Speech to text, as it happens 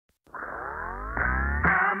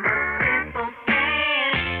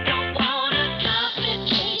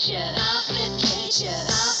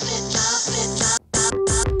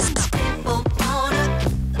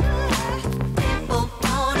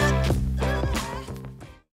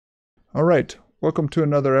All right, welcome to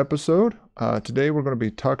another episode. Today we're going to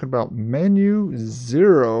be talking about menu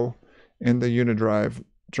 0 in the Unidrive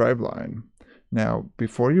driveline. Now,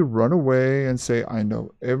 before you run away and say, I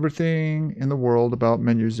know everything in the world about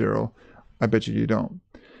menu 0, I bet you don't.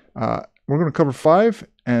 We're going to cover 5,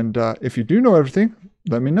 and if you do know everything,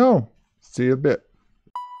 let me know. See you in a bit.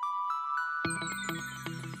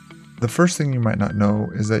 The first thing you might not know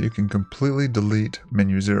is that you can completely delete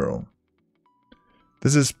menu 0.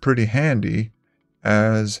 This is pretty handy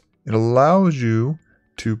as it allows you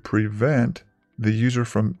to prevent the user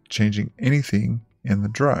from changing anything in the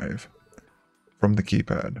drive from the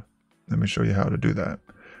keypad. Let me show you how to do that.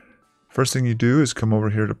 First thing you do is come over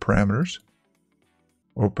here to parameters,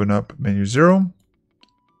 open up menu 0,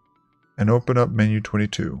 and open up menu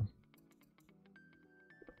 22.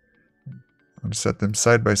 I'm going to set them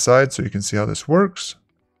side by side so you can see how this works.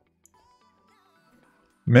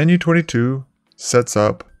 Menu 22 sets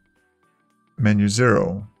up menu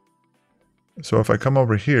 0. So if I come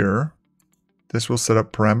over here, this will set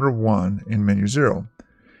up parameter 1 in menu 0.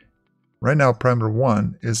 Right now, parameter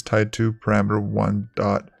 1 is tied to parameter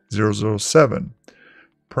 1.007.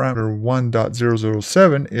 Parameter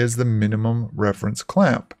 1.007 is the minimum reference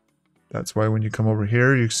clamp. That's why when you come over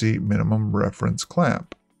here, you see minimum reference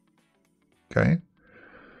clamp. Okay.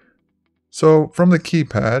 So from the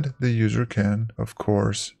keypad, the user can, of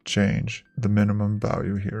course, change the minimum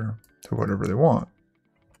value here to whatever they want.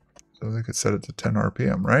 So they could set it to 10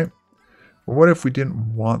 RPM, right? Well, what if we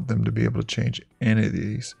didn't want them to be able to change any of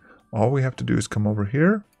these? All we have to do is come over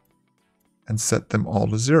here and set them all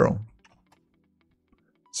to 0.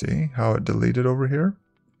 See how it deleted over here?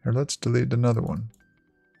 Here, let's delete another one.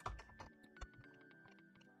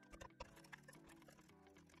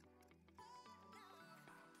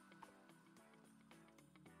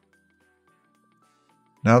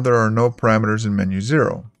 Now there are no parameters in menu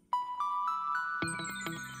 0.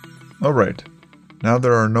 Alright, now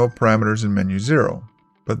there are no parameters in menu 0,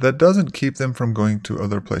 but that doesn't keep them from going to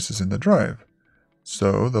other places in the drive.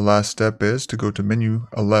 So the last step is to go to menu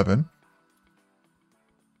 11,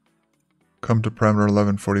 come to parameter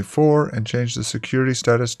 1144 and change the security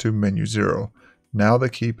status to menu 0. Now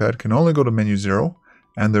the keypad can only go to menu 0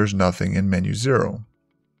 and there's nothing in menu 0.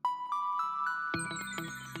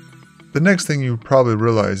 The next thing you probably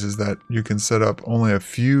realize is that you can set up only a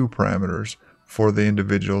few parameters for the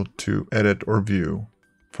individual to edit or view.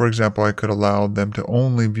 For example, I could allow them to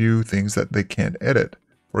only view things that they can't edit.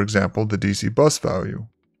 For example, the DC bus value.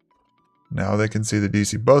 Now they can see the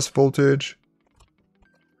DC bus voltage.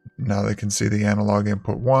 Now they can see the analog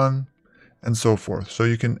input 1 and so forth. So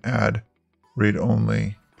you can add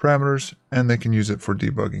read-only parameters and they can use it for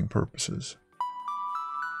debugging purposes.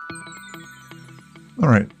 All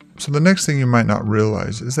right. So the next thing you might not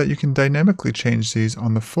realize is that you can dynamically change these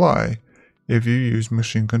on the fly if you use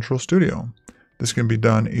Machine Control Studio. This can be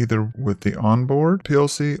done either with the onboard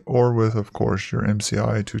PLC or with, of course, your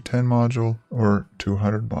MCI 210 module or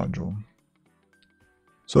 200 module.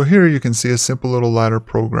 So here you can see a simple little ladder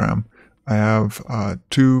program. I have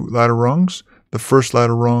 2 ladder rungs. The first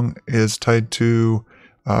ladder rung is tied to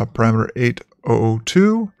parameter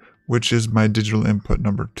 8002, which is my digital input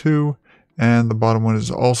number 2. And the bottom one is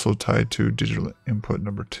also tied to digital input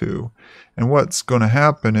number 2. And what's going to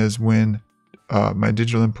happen is when my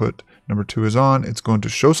digital input number 2 is on, it's going to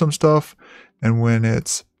show some stuff. And when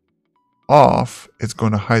it's off, it's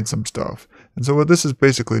going to hide some stuff. And so what this is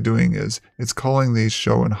basically doing is it's calling these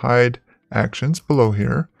show and hide actions below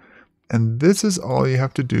here. And this is all you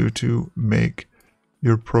have to do to make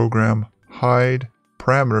your program hide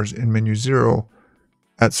parameters in menu 0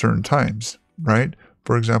 at certain times, right?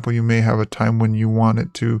 For example, you may have a time when you want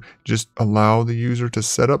it to just allow the user to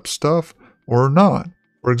set up stuff or not.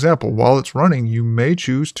 For example, while it's running, you may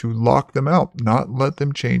choose to lock them out, not let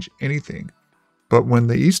them change anything. But when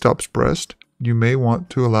the e-stop's pressed, you may want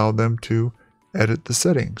to allow them to edit the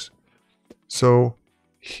settings. So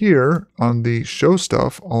here on the show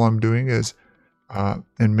stuff, all I'm doing is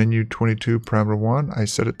in menu 22 parameter 1, I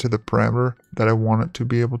set it to the parameter that I want it to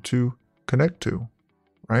be able to connect to,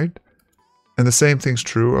 right? And the same thing's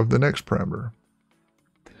true of the next parameter.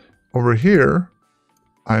 Over here,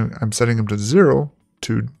 I'm setting them to 0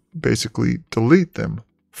 to basically delete them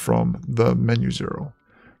from the menu 0.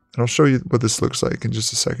 And I'll show you what this looks like in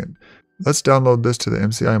just a second. Let's download this to the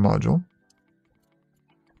MCI module.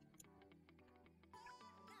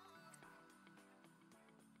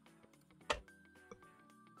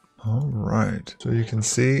 All right, so you can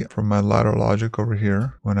see from my ladder logic over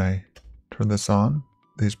here, when I turn this on,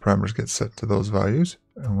 these parameters get set to those values.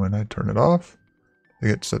 And when I turn it off, they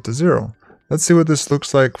get set to 0. Let's see what this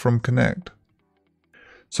looks like from Connect.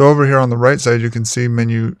 So over here on the right side, you can see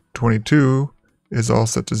menu 22 is all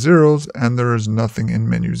set to zeros, and there is nothing in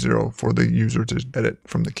menu 0 for the user to edit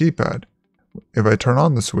from the keypad. If I turn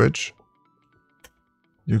on the switch,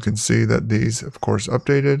 you can see that these, of course,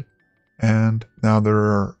 updated, and now there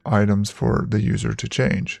are items for the user to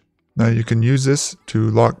change. Now you can use this to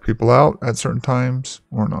lock people out at certain times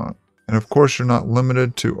or not. And of course, you're not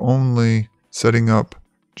limited to only setting up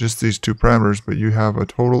just these 2 parameters, but you have a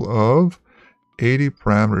total of 80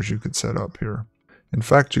 parameters you could set up here. In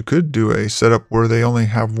fact, you could do a setup where they only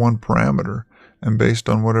have 1 parameter, and based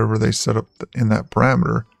on whatever they set up in that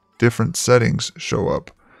parameter, different settings show up.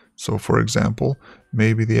 So for example,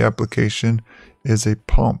 maybe the application is a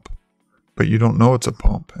pump, but you don't know it's a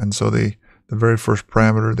pump. And so the very first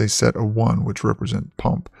parameter, they set a 1, which represents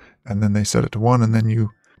pump, and then they set it to 1, and then you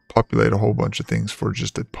populate a whole bunch of things for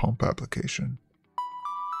just a pump application.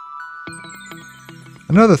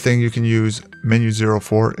 Another thing you can use menu 0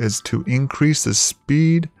 for is to increase the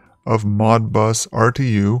speed of Modbus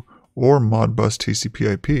RTU or Modbus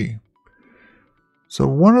TCP/IP. So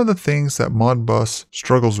one of the things that Modbus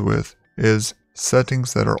struggles with is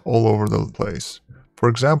settings that are all over the place. For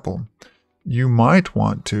example, you might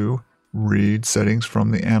want to read settings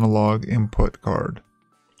from the analog input card,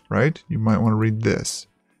 right? You might want to read this.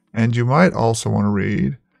 And you might also want to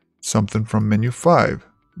read something from menu 5,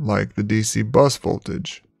 like the DC bus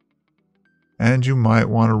voltage. And you might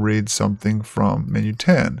want to read something from menu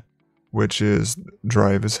 10, which is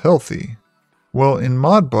drive is healthy. Well, in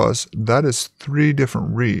Modbus, that is 3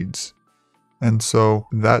 different reads. And so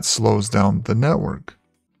that slows down the network.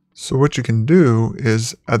 So what you can do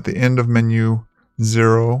is at the end of menu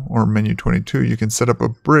 0 or menu 22, you can set up a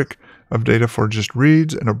brick of data for just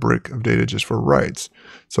reads and a brick of data just for writes.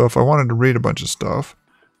 So if I wanted to read a bunch of stuff,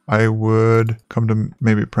 I would come to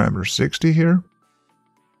maybe parameter 60 here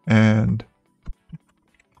and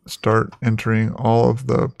start entering all of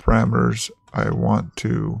the parameters I want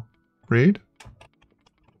to read.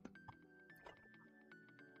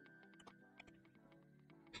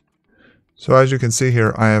 So as you can see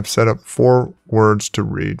here, I have set up 4 words to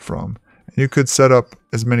read from. You could set up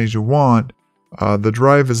as many as you want. The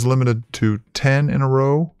drive is limited to 10 in a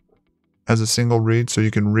row as a single read, so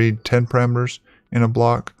you can read 10 parameters in a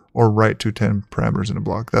block or write to 10 parameters in a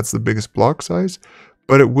block. That's the biggest block size,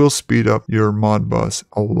 but it will speed up your Modbus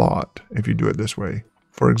a lot if you do it this way.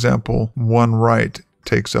 For example, 1 write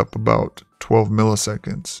takes up about 12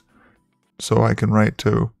 milliseconds. So I can write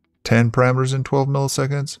to 10 parameters in 12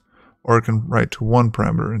 milliseconds, or it can write to 1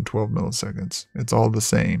 parameter in 12 milliseconds. It's all the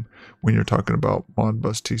same when you're talking about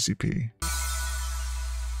Modbus TCP.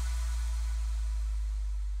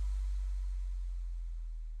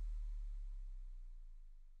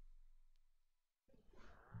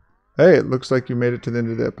 Hey, it looks like you made it to the end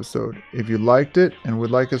of the episode. If you liked it and would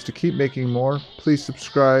like us to keep making more, please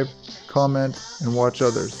subscribe, comment, and watch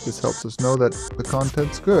others. This helps us know that the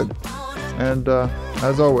content's good. And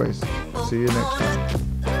as always, see you next time.